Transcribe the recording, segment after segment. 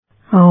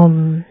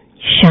ओम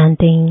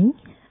शांति।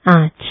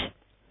 आज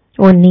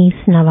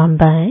 19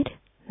 नवंबर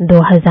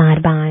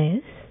 2022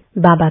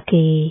 बाबा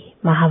के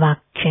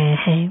महावाक्य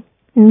है।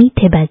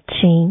 मीठे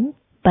बच्चे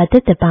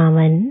पतित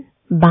पावन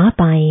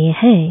बाप आए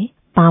हैं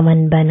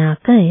पावन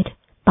बनाकर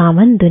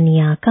पावन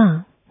दुनिया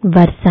का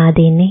वर्षा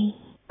देने।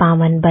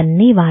 पावन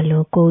बनने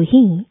वालों को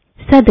ही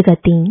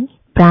सद्गति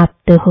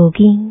प्राप्त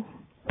होगी।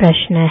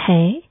 प्रश्न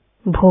है,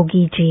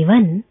 भोगी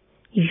जीवन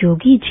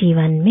योगी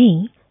जीवन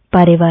में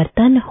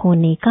परिवर्तन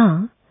होने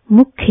का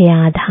मुख्य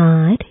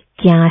आधार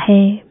क्या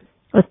है?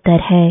 उत्तर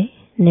है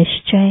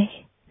निश्चय।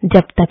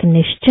 जब तक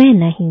निश्चय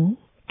नहीं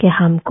कि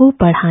हमको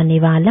पढ़ाने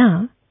वाला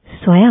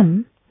स्वयं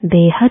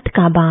बेहद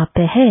का बाप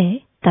है,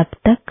 तब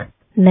तक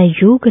न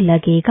योग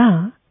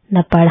लगेगा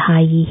न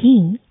पढ़ाई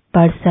ही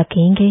पढ़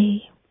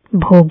सकेंगे।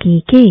 भोगी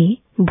के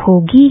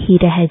भोगी ही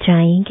रह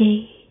जाएंगे।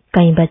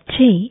 कई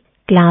बच्चे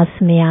क्लास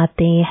में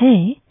आते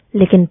हैं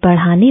लेकिन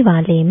पढ़ाने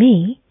वाले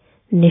में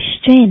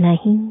निश्चय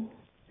नहीं।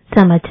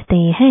 समझते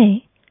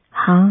हैं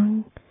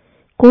हाँ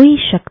कोई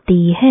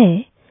शक्ति है,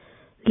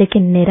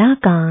 लेकिन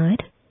निराकार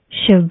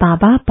शिव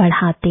बाबा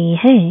पढ़ाते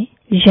हैं।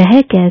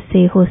 यह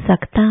कैसे हो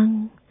सकता?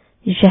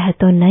 यह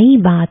तो नई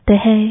बात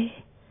है।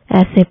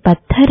 ऐसे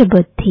पत्थर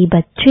बुद्धि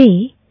बच्चे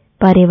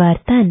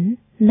परिवर्तन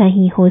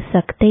नहीं हो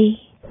सकते।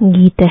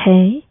 गीत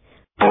है,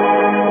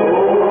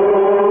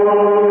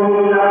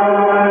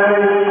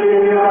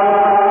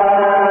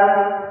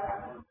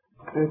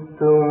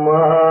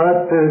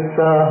 तुमात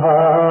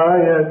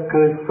सहायक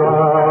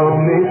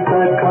स्वामी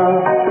सखा,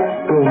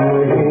 तुम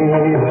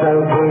ही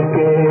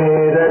सबके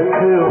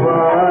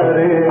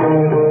रखवारे हो।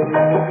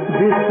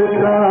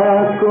 जिसका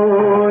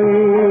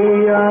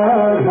कोई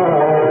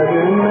आधार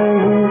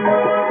नहीं,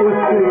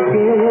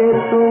 उसके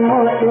तुम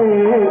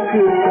एक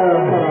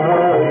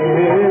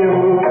सहारे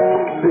हो।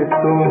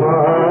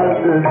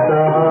 तुमात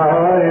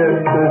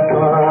सहायक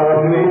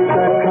स्वामी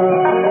सखा,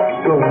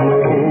 तुम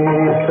ही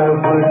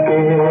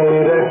सबके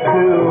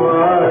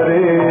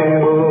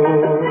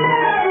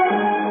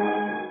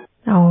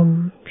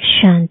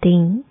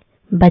शांति।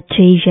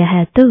 बच्चे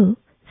यह तो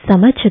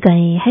समझ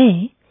गए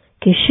हैं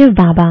कि शिव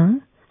बाबा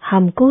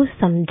हमको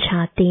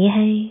समझाते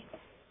हैं।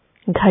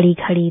 घड़ी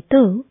घड़ी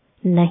तो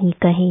नहीं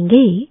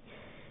कहेंगे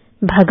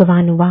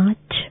भगवान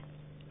वाच।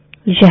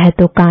 यह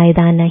तो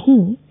कायदा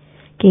नहीं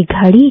कि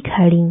घड़ी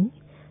घड़ी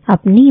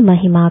अपनी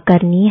महिमा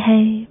करनी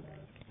है।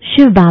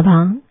 शिव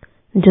बाबा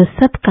जो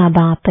सबका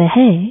बाप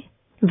है,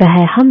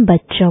 वह हम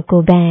बच्चों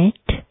को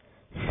बैठ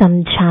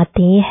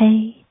समझाते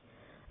हैं।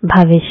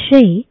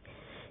 भविष्य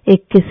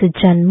 21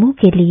 जन्मों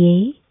के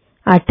लिए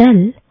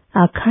अटल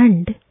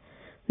अखंड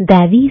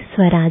दैवी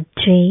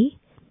स्वराज्य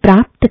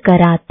प्राप्त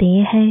कराते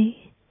हैं।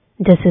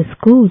 जैसे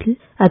स्कूल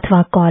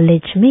अथवा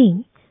कॉलेज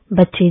में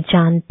बच्चे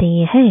जानते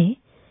हैं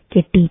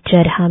कि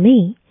टीचर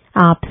हमें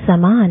आप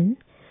समान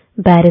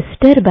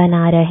बैरिस्टर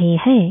बना रहे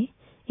हैं,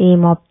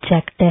 एम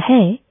ऑब्जेक्ट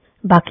है।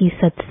 बाकी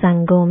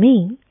सत्संगों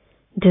में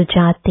जो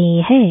जाते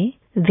हैं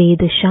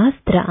वेद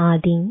शास्त्र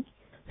आदि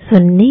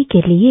सुनने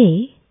के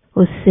लिए,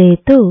 उससे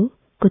तो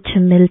कुछ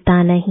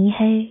मिलता नहीं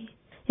है।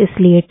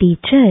 इसलिए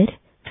टीचर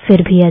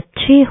फिर भी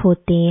अच्छे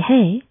होते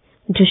हैं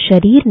जो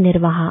शरीर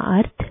निर्वाह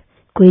अर्थ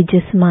कोई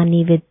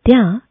जिस्मानी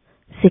विद्या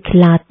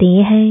सिखलाते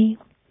हैं,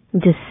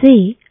 जिससे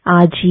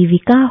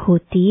आजीविका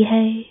होती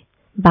है।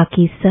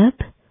 बाकी सब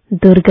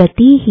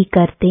दुर्गति ही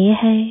करते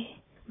हैं।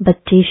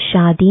 बच्चे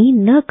शादी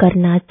न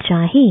करना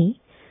चाहे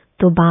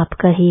तो बाप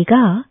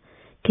कहेगा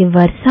कि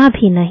वर्षा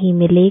भी नहीं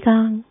मिलेगा।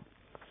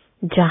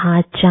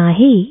 जहाँ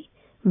चाहे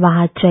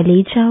वहाँ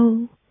चले जाओ।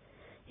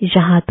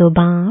 यहाँ तो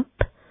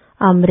बाप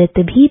अमृत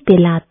भी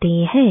पिलाते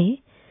हैं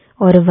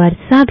और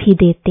वर्षा भी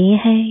देते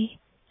हैं।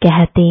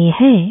 कहते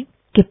हैं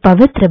कि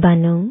पवित्र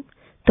बनो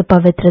तो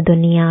पवित्र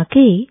दुनिया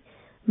के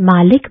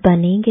मालिक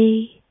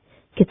बनेंगे।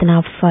 कितना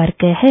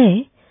फर्क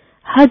है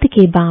हद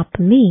के बाप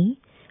में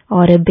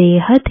और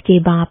बेहद के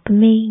बाप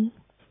में।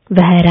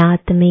 वह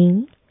रात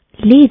में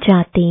ले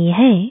जाते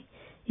हैं,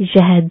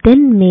 यह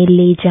दिन में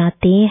ले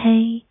जाते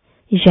हैं।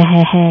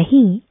 यह है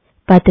ही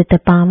पतित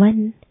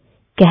पावन।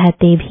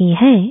 कहते भी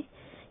हैं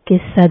कि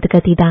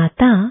सदगति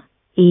दाता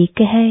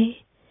एक है,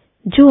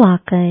 जो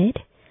आकर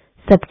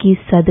सबकी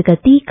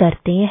सदगति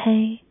करते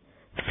हैं।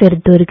 फिर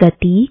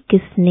दुर्गति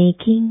किसने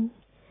की,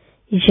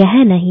 यह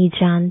नहीं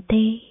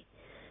जानते।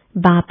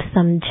 बाप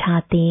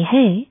समझाते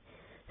हैं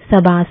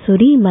सब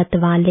आसुरी मत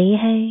वाले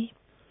हैं।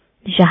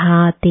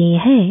 यहाँ आते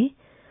हैं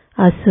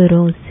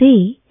असुरों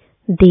से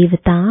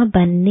देवता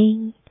बनने।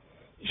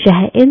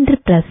 यह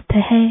इंद्रप्रस्थ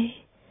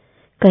है।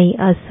 कई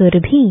असुर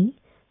भी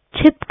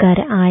छिप कर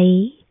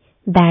आए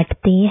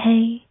बैठते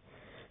हैं।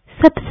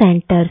 सब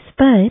सेंटर्स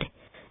पर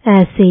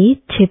ऐसे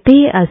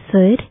छिपे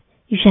असुर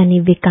यानी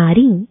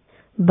विकारी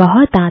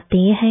बहुत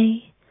आते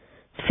हैं।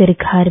 फिर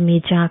घर में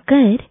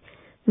जाकर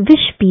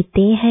विष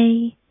पीते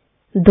हैं।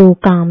 दो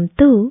काम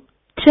तो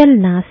चल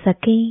ना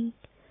सके।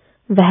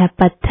 वह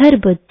पत्थर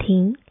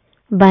बुद्धि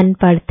बन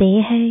पड़ते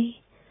हैं।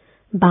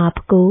 बाप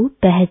को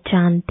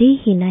पहचानते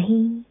ही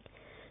नहीं।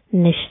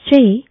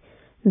 निश्चय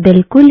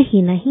बिल्कुल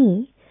ही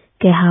नहीं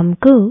कि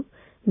हमको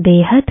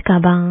बेहद का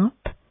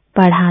बाप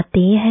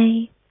पढ़ाते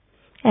हैं,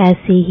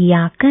 ऐसे ही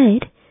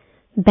आकर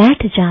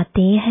बैठ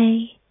जाते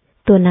हैं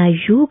तो न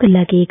योग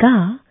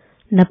लगेगा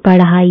न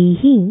पढ़ाई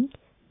ही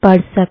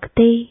पढ़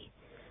सकते।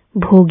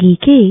 भोगी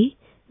के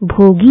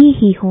भोगी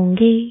ही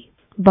होंगे।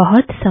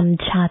 बहुत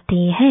समझाते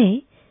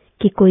हैं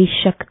कि कोई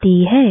शक्ति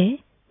है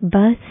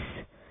बस,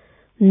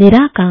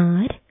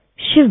 निराकार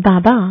शिव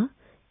बाबा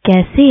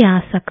कैसे आ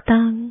सकता।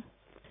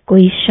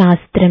 कोई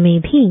शास्त्र में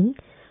भी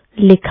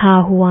लिखा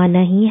हुआ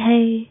नहीं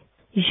है।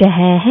 यह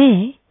है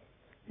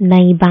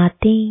नई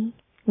बातें,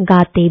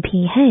 गाते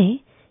भी हैं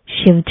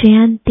शिव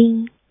जयंती,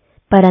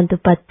 परंतु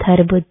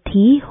पत्थर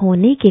बुद्धि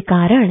होने के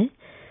कारण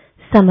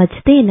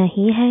समझते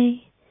नहीं है।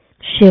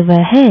 शिव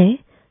है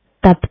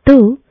तब तो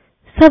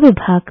सब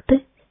भक्त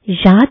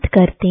याद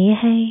करते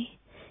हैं,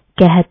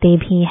 कहते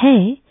भी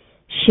हैं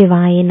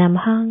शिवाय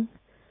नमः।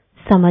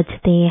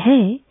 समझते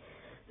हैं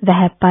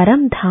वह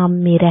परम धाम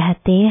में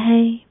रहते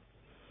हैं।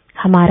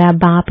 हमारा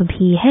बाप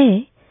भी है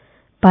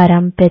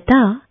परम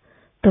पिता,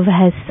 तो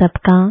वह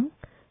सबका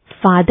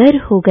फादर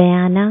हो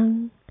गया ना।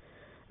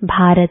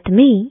 भारत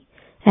में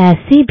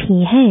ऐसे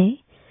भी हैं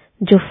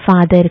जो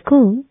फादर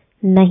को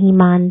नहीं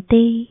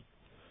मानते।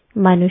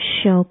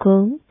 मनुष्यों को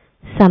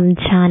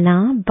समझाना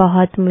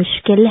बहुत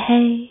मुश्किल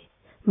है।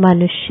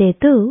 मनुष्य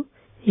तो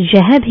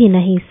यह भी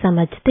नहीं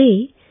समझते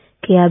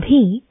कि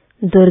अभी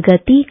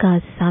दुर्गति का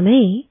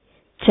समय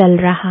चल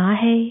रहा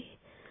है।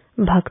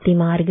 भक्ति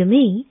मार्ग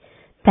में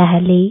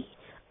पहले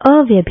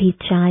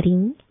अव्यभिचारी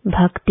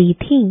भक्ति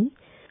थी,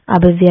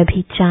 अब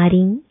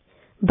व्यभिचारी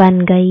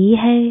बन गई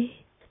है।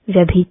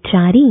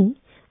 व्यभिचारी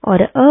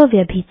और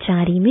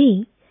अव्यभिचारी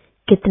में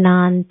कितना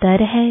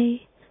अंतर है।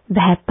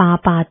 वह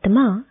पाप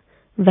आत्मा,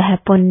 वह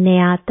पुण्य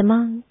आत्मा।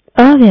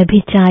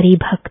 अव्यभिचारी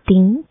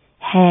भक्ति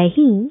है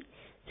ही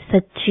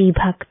सच्ची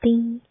भक्ति।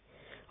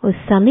 उस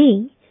समय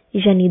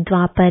यानी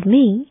द्वापर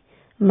में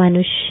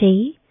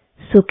मनुष्य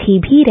सुखी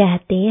भी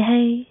रहते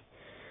हैं,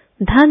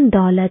 धन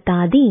दौलत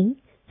आदि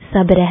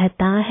सब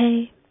रहता है।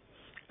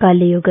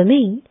 कलयुग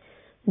में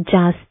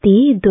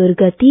जास्ती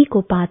दुर्गति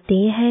को पाते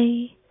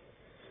हैं।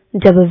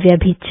 जब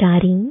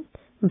व्यभिचारी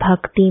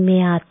भक्ति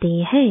में आते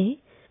हैं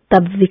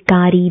तब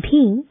विकारी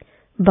भी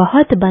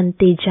बहुत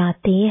बनते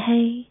जाते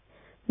हैं।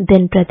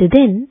 दिन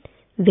प्रतिदिन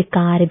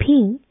विकार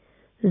भी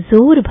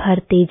जोर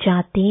भरते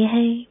जाते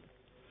हैं।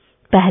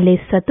 पहले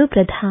सतो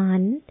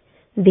प्रधान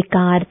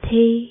विकार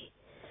थे,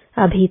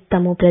 अभी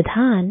तमो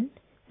प्रधान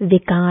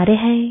विकार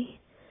है।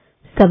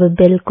 सब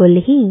बिल्कुल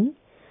ही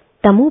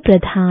तमो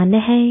प्रधान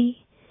है।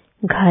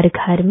 घर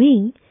घर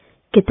में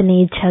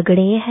कितने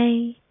झगड़े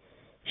हैं।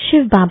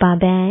 शिव बाबा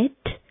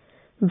बैठ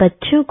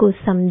बच्चों को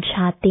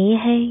समझाते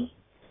हैं।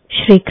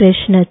 श्री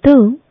कृष्ण तो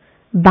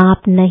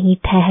बाप नहीं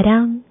ठहरा,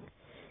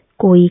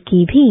 कोई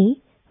की भी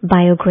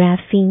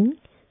बायोग्राफी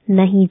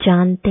नहीं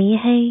जानते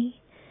हैं।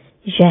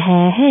 यह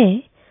है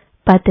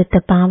पतित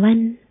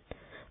पावन।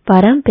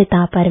 परम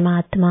पिता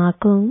परमात्मा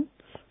को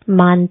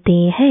मानते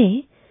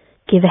हैं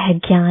कि वह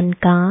ज्ञान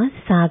का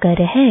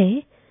सागर है,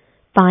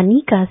 पानी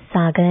का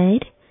सागर,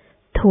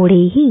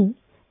 थोड़े ही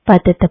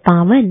पतित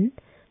पावन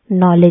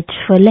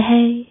नॉलेजफुल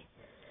है।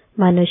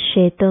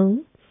 मनुष्य तो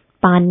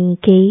पानी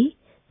के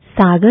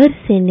सागर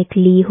से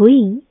निकली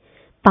हुई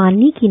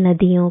पानी की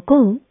नदियों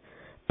को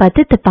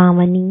पतित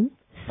पावनी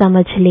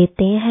समझ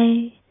लेते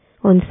हैं।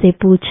 उनसे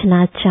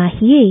पूछना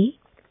चाहिए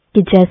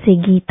कि जैसे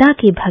गीता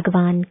के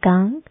भगवान का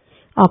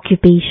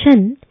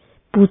ऑक्यूपेशन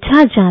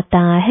पूछा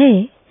जाता है,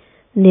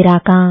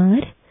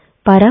 निराकार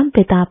परम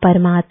पिता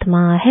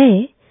परमात्मा है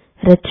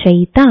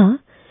रचयिता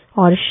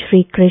और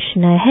श्री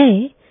कृष्ण है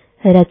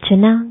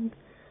रचना।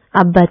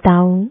 अब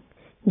बताओ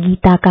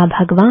गीता का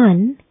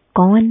भगवान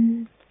कौन?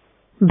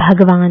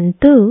 भगवान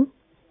तो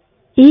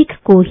एक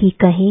को ही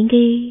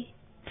कहेंगे,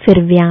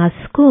 फिर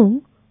व्यास को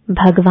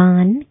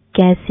भगवान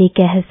कैसे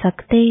कह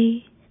सकते?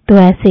 तो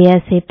ऐसे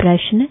ऐसे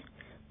प्रश्न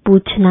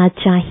पूछना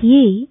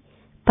चाहिए।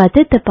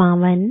 पतित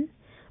पावन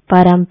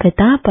परम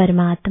पिता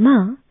परमात्मा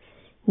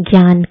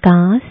ज्ञान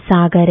का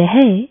सागर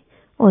है,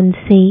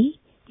 उनसे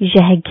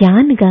यह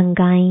ज्ञान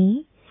गंगाएं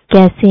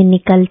कैसे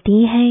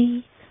निकलती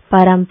हैं?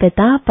 परम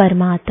पिता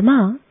परमात्मा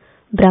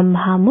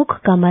ब्रह्मा मुख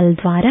कमल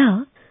द्वारा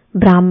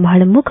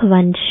ब्राह्मण मुख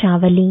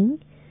वंशावली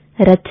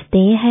रचते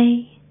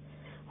हैं।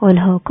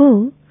 उन्हों को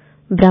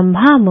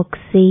ब्रह्मा मुख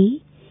से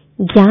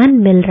ज्ञान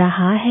मिल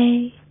रहा है,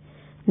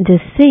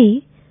 जिससे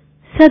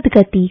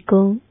सद्गति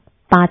को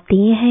पाते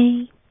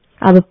हैं।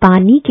 अब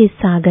पानी के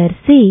सागर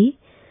से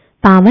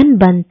पावन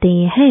बनते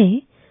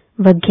हैं,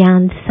 वह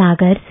ज्ञान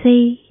सागर से।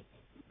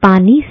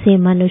 पानी से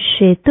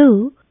मनुष्य तो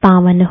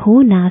पावन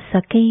हो ना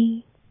सके,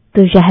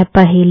 तो यह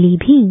पहेली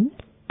भी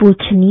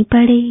पूछनी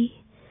पड़े।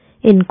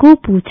 इनको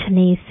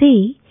पूछने से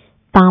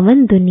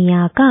पावन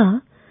दुनिया का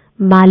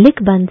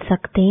मालिक बन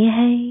सकते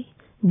हैं।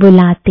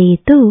 बुलाते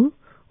तो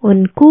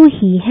उनको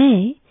ही है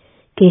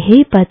कि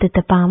हे पतित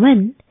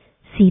पावन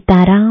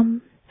सीताराम।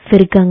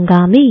 फिर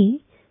गंगा में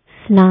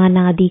स्नान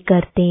आदि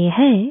करते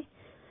हैं,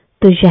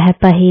 तो यह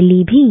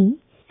पहेली भी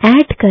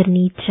ऐड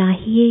करनी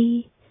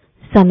चाहिए।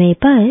 समय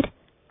पर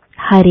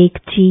हर एक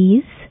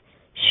चीज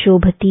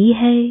शोभती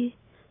है।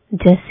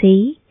 जैसे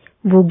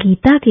वो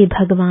गीता के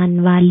भगवान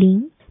वाली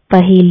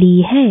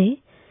पहेली है,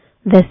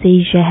 वैसे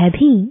यह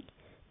भी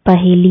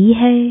पहेली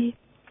है।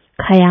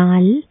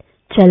 ख्याल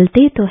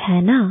चलते तो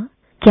है ना,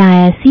 क्या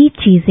ऐसी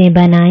चीजें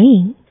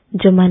बनाई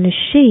जो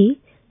मनुष्य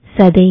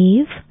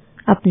सदैव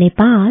अपने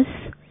पास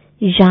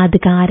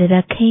यादगार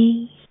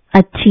रखें।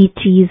 अच्छी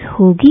चीज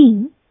होगी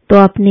तो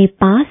अपने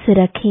पास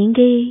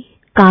रखेंगे,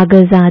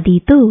 कागज आदि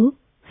तो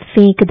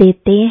फेंक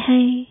देते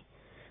हैं।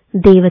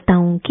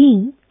 देवताओं की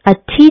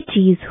अच्छी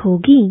चीज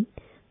होगी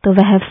तो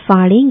वह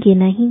फाड़ेंगे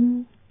नहीं।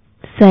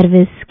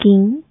 सर्विस की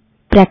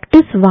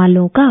प्रैक्टिस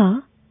वालों का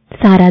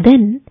सारा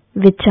दिन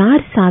विचार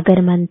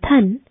सागर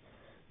मंथन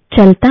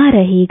चलता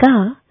रहेगा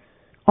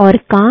और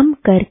काम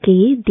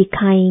करके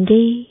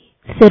दिखाएंगे।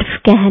 सिर्फ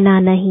कहना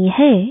नहीं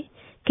है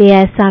कि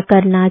ऐसा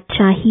करना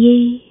चाहिए।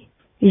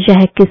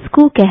 यह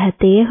किसको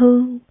कहते हो?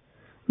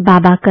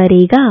 बाबा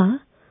करेगा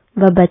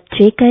वह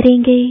बच्चे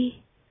करेंगे।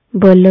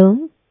 बोलो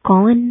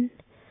कौन?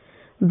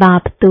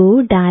 बाप तो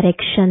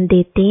डायरेक्शन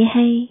देते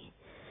हैं।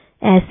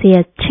 ऐसे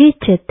अच्छे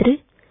चित्र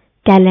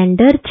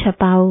कैलेंडर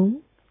छपाओ।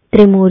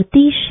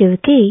 त्रिमूर्ति शिव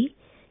के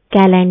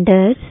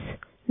कैलेंडर्स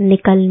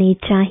निकलने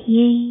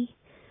चाहिए।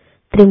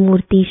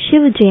 त्रिमूर्ति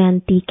शिव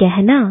जयंती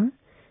कहना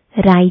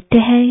राइट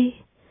है,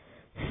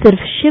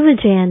 सिर्फ शिव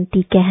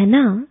जयंती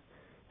कहना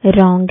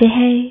रॉन्ग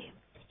है।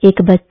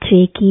 एक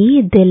बच्चे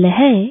की दिल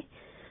है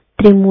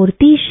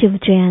त्रिमूर्ति शिव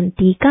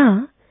जयंती का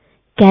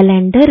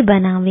कैलेंडर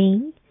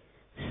बनावें,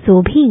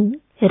 सो भी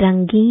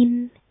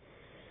रंगीन।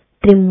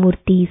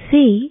 त्रिमूर्ति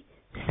से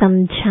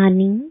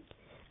समझानी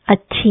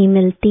अच्छी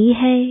मिलती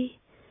है।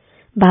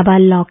 बाबा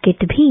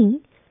लॉकेट भी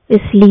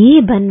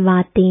इसलिए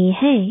बनवाते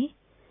हैं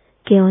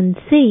कि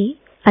उनसे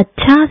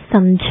अच्छा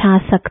समझा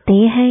सकते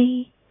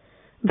हैं।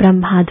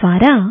 ब्रह्मा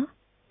द्वारा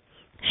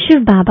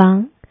शिव बाबा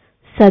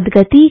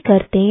सदगति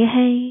करते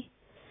हैं,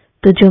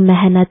 तो जो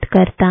मेहनत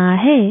करता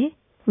है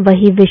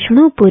वही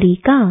विष्णुपुरी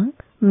का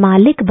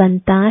मालिक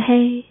बनता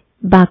है।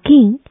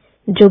 बाकी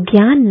जो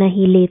ज्ञान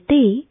नहीं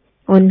लेते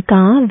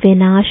उनका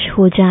विनाश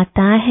हो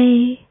जाता है।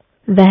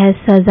 वह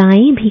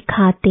सजाएं भी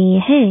खाते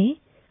हैं,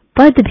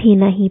 पद भी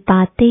नहीं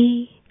पाते।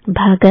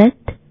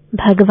 भगत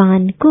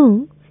भगवान को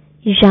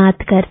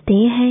याद करते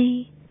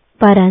हैं,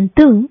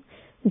 परंतु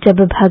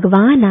जब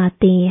भगवान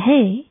आते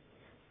हैं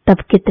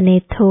तब कितने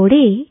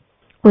थोड़े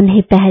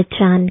उन्हें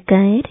पहचान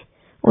कर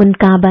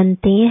उनका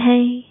बनते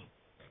हैं।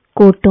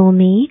 कोटों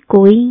में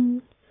कोई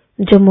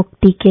जो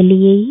मुक्ति के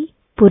लिए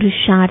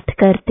पुरुषार्थ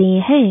करते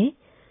हैं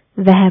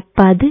वह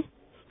पद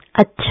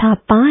अच्छा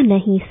पा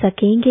नहीं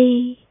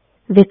सकेंगे,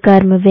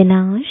 विकर्म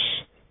विनाश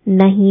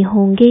नहीं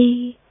होंगे।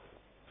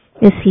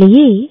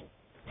 इसलिए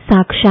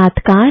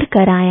साक्षात्कार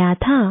कराया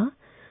था।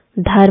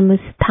 धर्म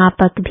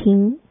स्थापक भी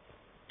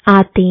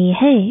आते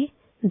हैं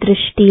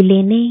दृष्टि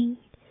लेने।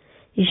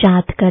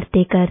 याद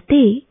करते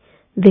करते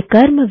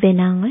विकर्म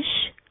विनाश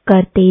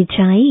करते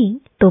जाएं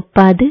तो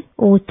पद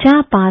ऊंचा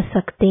पा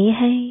सकते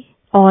हैं।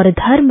 और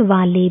धर्म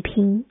वाले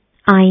भी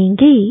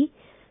आएंगे,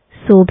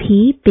 सो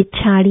भी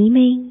पिछाड़ी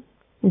में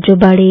जो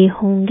बड़े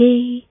होंगे।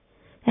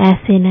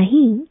 ऐसे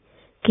नहीं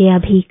कि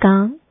अभी का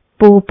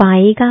पोप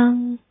आएगा,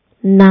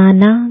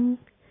 नाना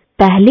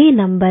पहले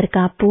नंबर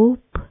का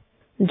पोप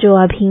जो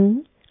अभी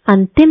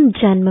अंतिम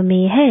जन्म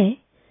में है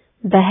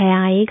वह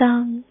आएगा।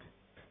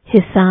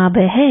 हिसाब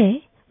है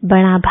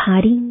बड़ा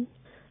भारी।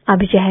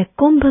 अब यह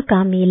कुंभ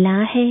का मेला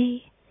है।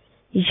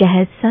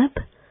 यह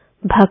सब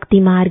भक्ति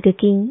मार्ग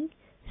की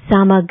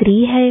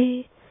सामग्री है।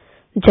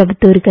 जब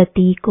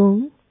दुर्गति को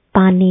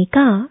पाने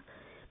का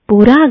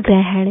पूरा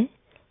ग्रहण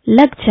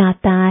लग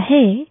जाता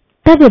है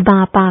तब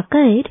बाप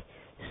आकर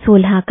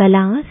 16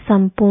 कला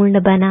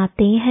संपूर्ण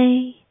बनाते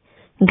हैं।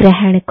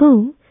 ग्रहण को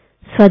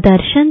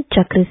स्वदर्शन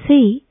चक्र से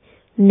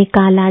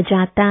निकाला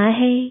जाता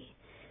है।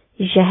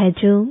 यह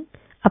जो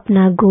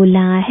अपना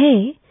गोला है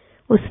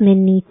उसमें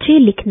नीचे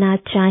लिखना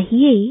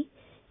चाहिए,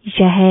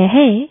 यह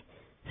है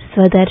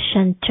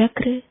स्वदर्शन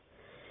चक्र।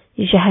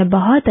 यह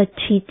बहुत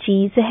अच्छी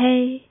चीज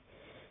है।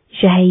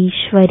 यह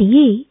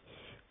ईश्वरीय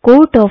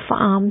कोट ऑफ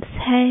आर्म्स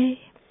है।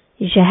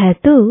 यह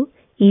तो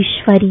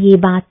ईश्वरीय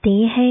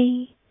बातें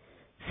हैं।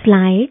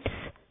 स्लाइड्स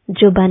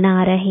जो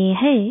बना रहे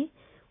हैं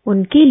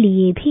उनके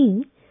लिए भी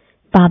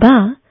बाबा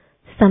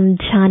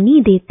समझानी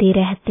देते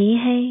रहते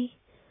हैं।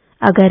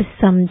 अगर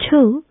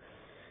समझो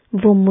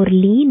वो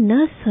मुरली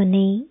न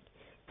सुने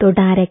तो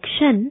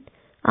डायरेक्शन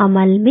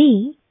अमल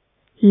में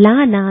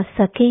ला ना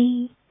सके।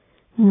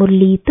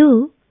 मुरली तो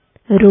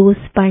रोज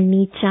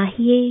पढ़नी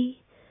चाहिए।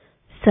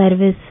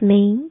 सर्विस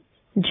में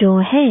जो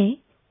है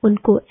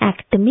उनको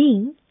एक्ट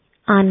में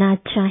आना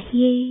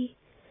चाहिए।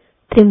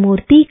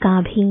 त्रिमूर्ति का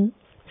भी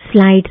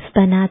स्लाइड्स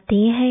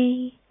बनाते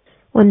हैं,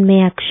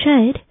 उनमें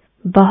अक्षर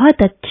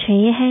बहुत अच्छे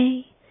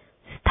हैं।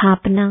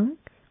 स्थापना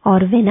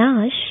और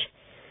विनाश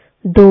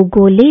 2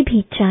 गोले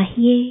भी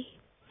चाहिए।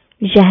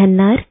 यह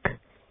नर्क,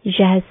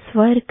 यह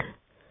स्वर्ग,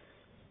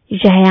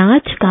 यह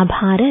आज का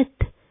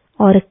भारत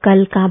और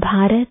कल का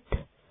भारत।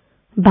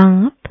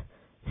 बाप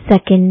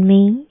सेकंड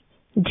में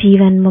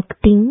जीवन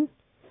मुक्ति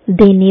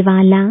देने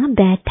वाला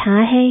बैठा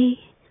है।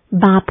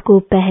 बाप को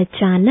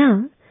पहचाना,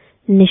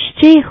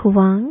 निश्चय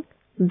हुआ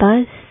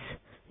बस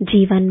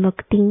जीवन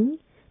मुक्ति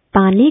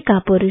पाने का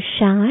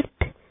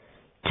पुरुषार्थ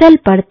चल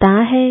पड़ता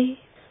है।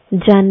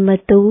 जन्म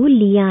तो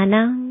लिया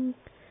ना,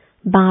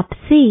 बाप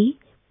से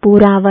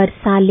पूरा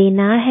वर्षा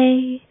लेना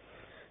है,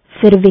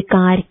 फिर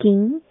विकार की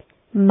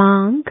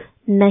मांग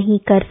नहीं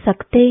कर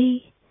सकते।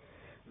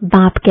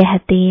 बाप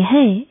कहते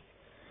हैं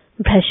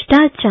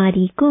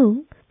भ्रष्टाचारी को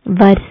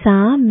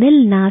वर्षा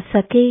मिल ना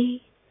सके।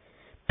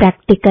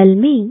 प्रैक्टिकल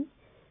में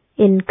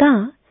इनका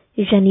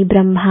यानी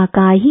ब्रह्मा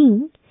का ही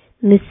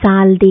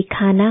मिसाल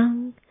दिखाना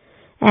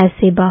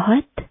ऐसे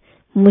बहुत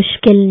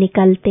मुश्किल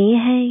निकलते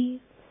हैं।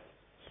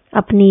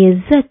 अपनी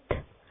इज्जत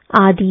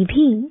आदि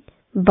भी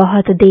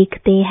बहुत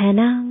देखते हैं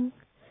ना।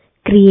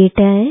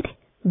 क्रिएटर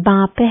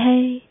बाप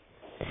है,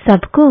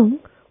 सबको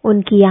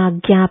उनकी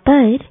आज्ञा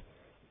पर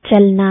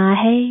चलना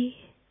है।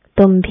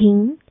 तुम भी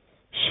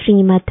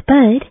श्रीमत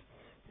पर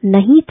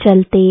नहीं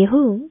चलते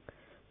हो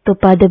तो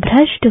पद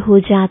भ्रष्ट हो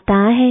जाता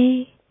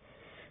है।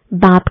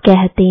 बाप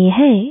कहते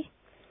हैं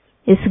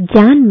इस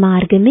ज्ञान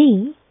मार्ग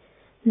में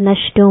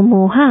नष्टो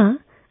मोहा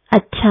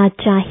अच्छा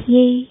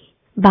चाहिए।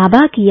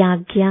 बाबा की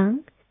आज्ञा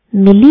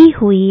मिली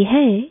हुई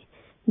है।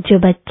 जो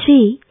बच्चे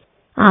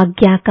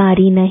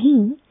आज्ञाकारी नहीं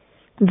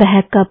वह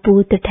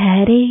कपूत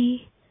ठहरे,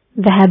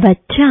 वह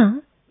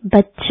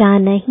बच्चा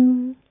नहीं।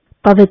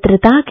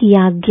 पवित्रता की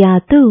आज्ञा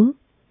तो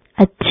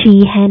अच्छी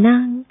है ना।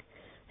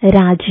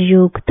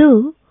 राजयोग तो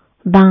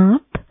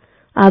बाप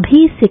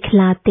अभी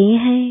सिखलाते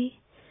हैं।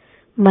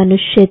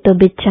 मनुष्य तो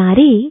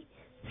बेचारे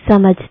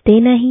समझते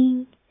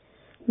नहीं।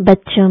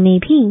 बच्चों में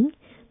भी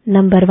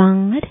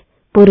नंबरवार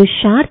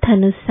पुरुषार्थ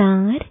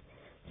अनुसार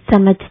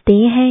समझते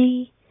हैं।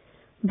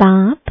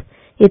 बाप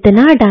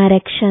इतना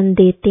डायरेक्शन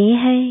देते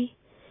हैं,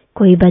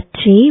 कोई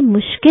बच्चे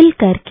मुश्किल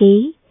करके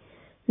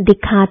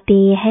दिखाते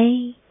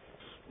हैं।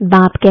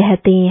 बाप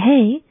कहते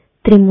हैं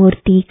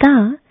त्रिमूर्ति का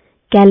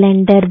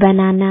कैलेंडर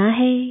बनाना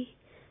है।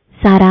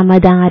 सारा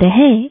मदार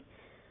है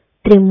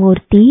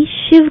त्रिमूर्ति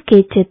शिव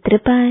के चित्र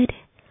पर।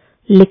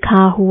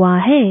 लिखा हुआ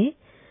है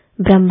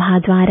ब्रह्मा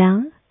द्वारा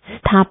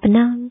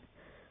स्थापना।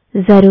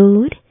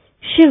 जरूर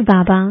शिव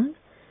बाबा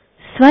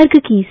स्वर्ग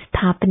की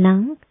स्थापना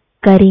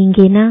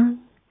करेंगे ना।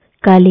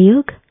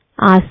 कलयुग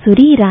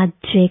आसुरी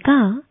राज्य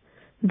का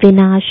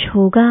विनाश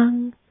होगा।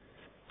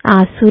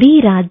 आसुरी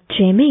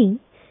राज्य में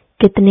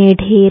कितने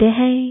ढेर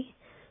है,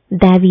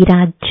 दैवी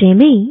राज्य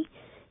में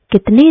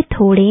कितने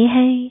थोड़े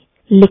हैं।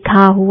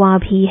 लिखा हुआ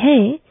भी है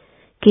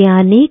कि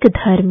अनेक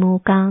धर्मों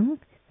का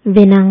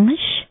विनाश,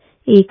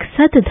 एक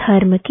सत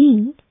धर्म की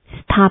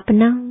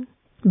स्थापना।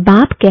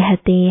 बाप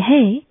कहते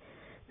हैं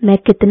मैं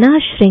कितना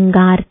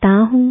श्रृंगारता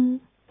हूँ,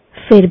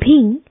 फिर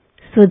भी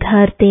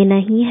सुधरते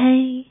नहीं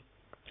है,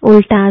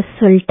 उल्टा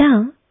सुल्टा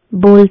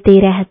बोलते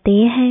रहते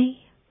हैं।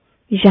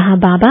 यहाँ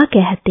बाबा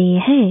कहते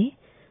हैं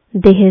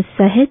देह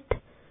सहित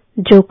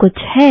जो कुछ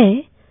है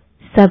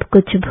सब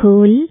कुछ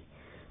भूल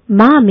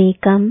माँ में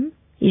कम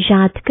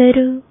याद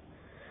करो।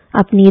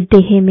 अपनी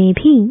देह में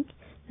भी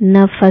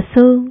न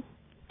फंसो,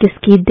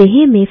 किसकी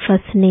देह में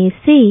फंसने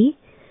से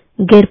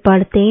गिर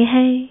पड़ते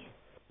हैं।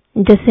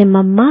 जैसे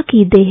मम्मा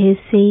की देह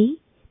से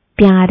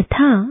प्यार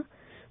था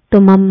तो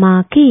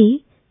मम्मा के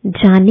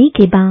जाने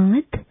के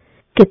बाद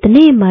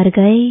कितने मर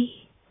गए,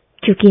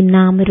 क्योंकि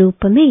नाम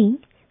रूप में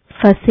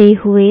फंसे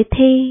हुए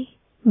थे।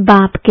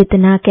 बाप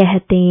कितना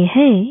कहते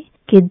हैं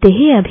कि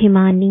देह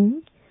अभिमानी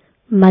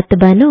मत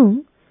बनो,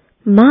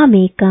 माँ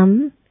में कम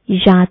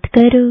याद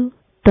करो।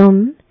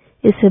 तुम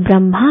इस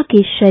ब्रह्मा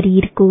के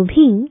शरीर को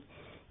भी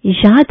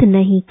याद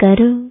नहीं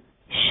करो।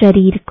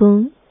 शरीर को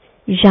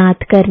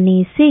याद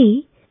करने से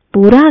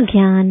पूरा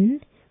ज्ञान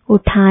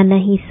उठा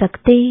नहीं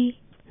सकते।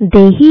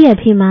 देही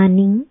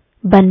अभिमानी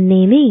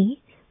बनने में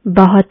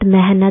बहुत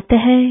मेहनत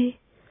है।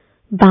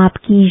 बाप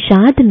की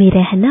याद में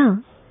रहना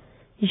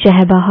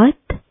यह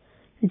बहुत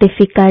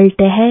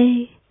डिफिकल्ट है।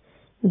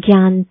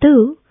 ज्ञान तो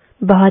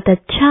बहुत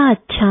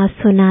अच्छा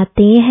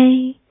सुनाते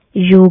हैं,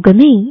 योग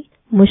में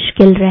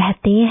मुश्किल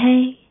रहते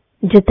हैं।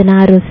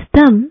 जितना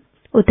रुस्तम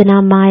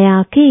उतना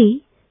माया के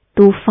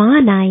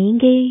तूफान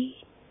आएंगे।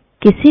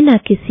 किसी न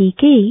किसी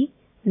के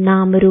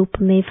नाम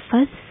रूप में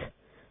फंस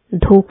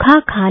धोखा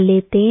खा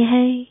लेते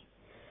हैं।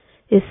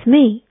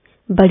 इसमें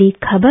बड़ी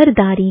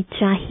खबरदारी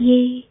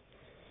चाहिए।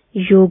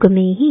 योग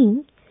में ही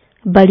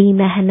बड़ी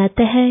मेहनत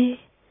है।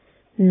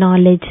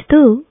 नॉलेज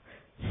तो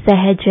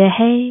सहज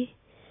है,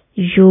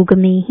 योग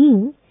में ही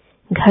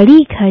घड़ी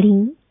घड़ी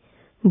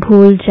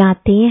भूल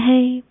जाते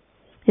हैं।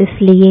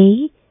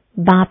 इसलिए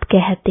बाप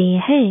कहते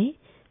हैं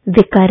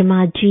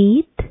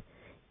विकर्माजीत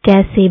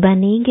कैसे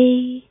बनेंगे।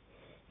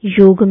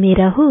 योग में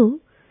रहो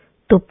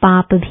तो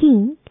पाप भी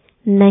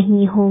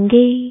नहीं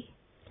होंगे,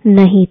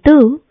 नहीं तो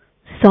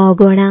 100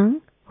 गुणा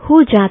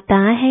हो जाता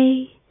है।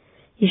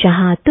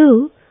 यहाँ तो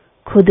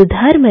खुद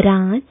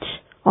धर्मराज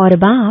और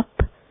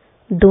बाप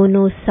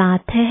दोनों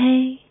साथ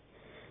हैं।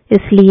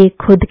 इसलिए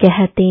खुद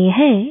कहते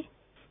हैं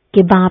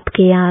कि बाप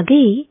के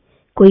आगे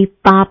कोई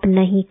पाप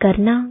नहीं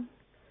करना,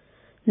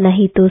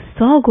 नहीं तो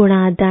 100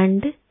 गुणा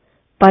दंड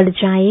पड़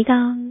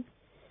जाएगा।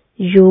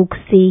 योग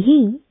से ही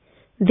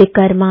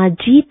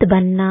विकर्माजीत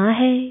बनना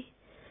है।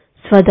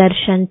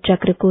 स्वदर्शन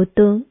चक्र को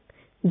तो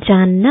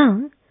जानना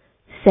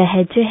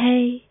सहज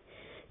है।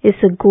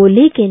 इस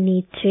गोले के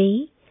नीचे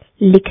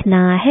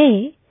लिखना है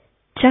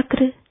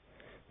चक्र,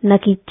 न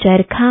कि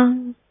चरखा।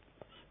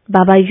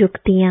 बाबा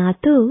युक्तियां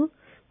तो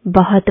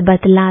बहुत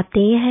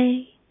बतलाते हैं,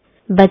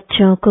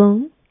 बच्चों को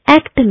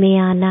एक्ट में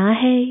आना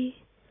है।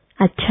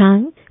 अच्छा,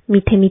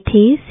 मीठे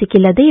मीठे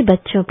सिकिलदे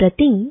बच्चों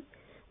प्रति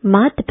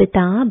माता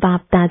पिता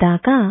बाप दादा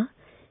का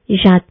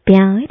याद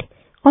प्यार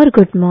और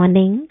गुड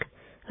मॉर्निंग।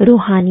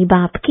 रूहानी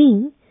बाप की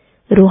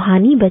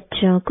रूहानी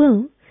बच्चों को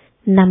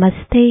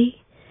नमस्ते।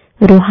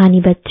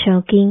 रूहानी बच्चों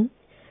की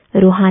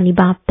रूहानी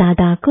बाप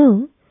दादा को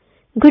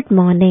गुड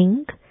मॉर्निंग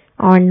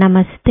और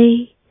नमस्ते।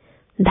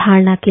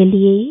 धारणा के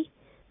लिए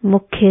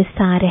मुख्य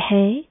सार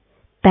है,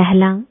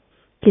 पहला,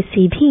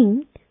 किसी भी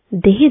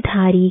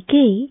देहधारी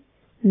के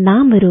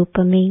नाम रूप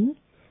में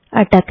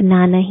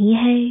अटकना नहीं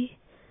है,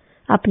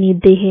 अपनी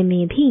देह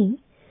में भी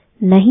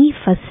नहीं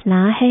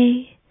फंसना है,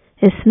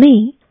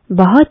 इसमें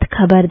बहुत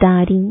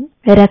खबरदारी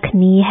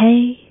रखनी है।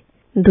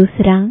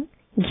 दूसरा,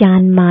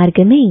 ज्ञान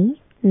मार्ग में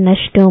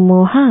नष्टो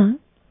मोहा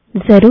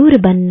जरूर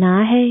बनना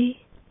है,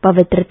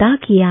 पवित्रता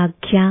की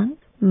आज्ञा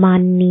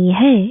माननी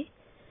है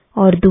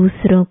और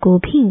दूसरों को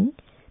भी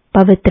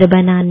पवित्र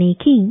बनाने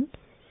की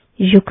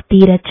युक्ति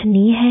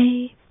रचनी है।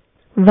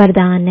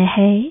 वरदान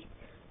है,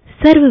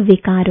 सर्व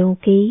विकारों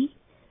के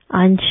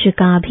अंश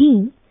का भी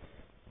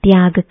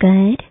त्याग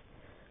कर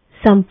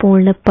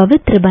संपूर्ण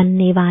पवित्र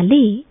बनने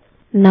वाले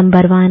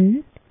नंबर 1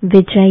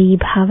 विजयी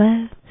भव।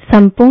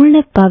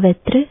 संपूर्ण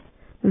पवित्र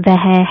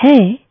वह है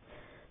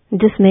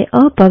जिसमें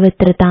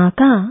अपवित्रता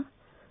का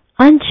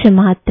अंश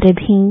मात्र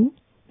भी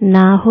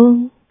ना हो।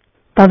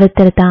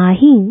 पवित्रता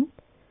ही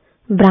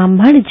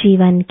ब्राह्मण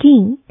जीवन की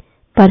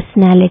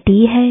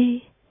पर्सनैलिटी है।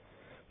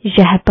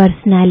 यह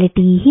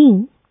पर्सनैलिटी ही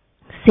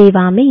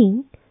सेवा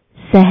में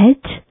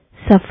सहज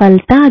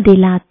सफलता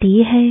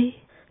दिलाती है।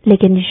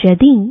 लेकिन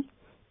यदि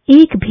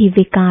एक भी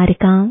विकार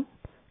का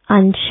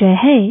अंश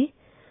है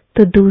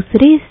तो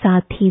दूसरे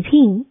साथी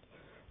भी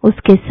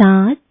उसके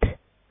साथ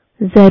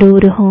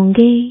जरूर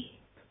होंगे।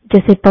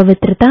 जैसे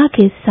पवित्रता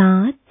के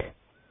साथ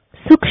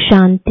सुख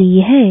शांति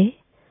है,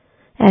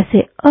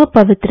 ऐसे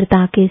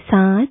अपवित्रता के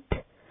साथ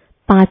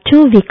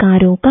पांचों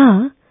विकारों का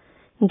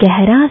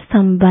गहरा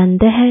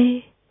संबंध है।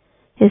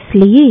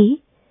 इसलिए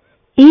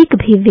एक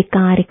भी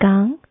विकार का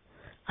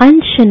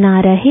अंश ना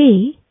रहे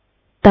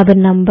तब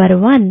नंबर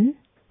 1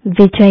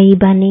 विजयी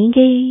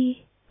बनेंगे।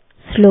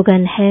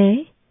 स्लोगन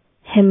है,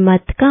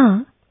 हिम्मत का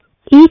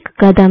एक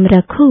कदम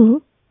रखो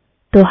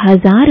तो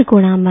 1000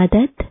 गुना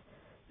मदद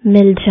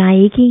मिल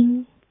जाएगी।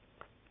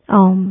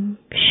 ओम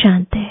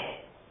शांति।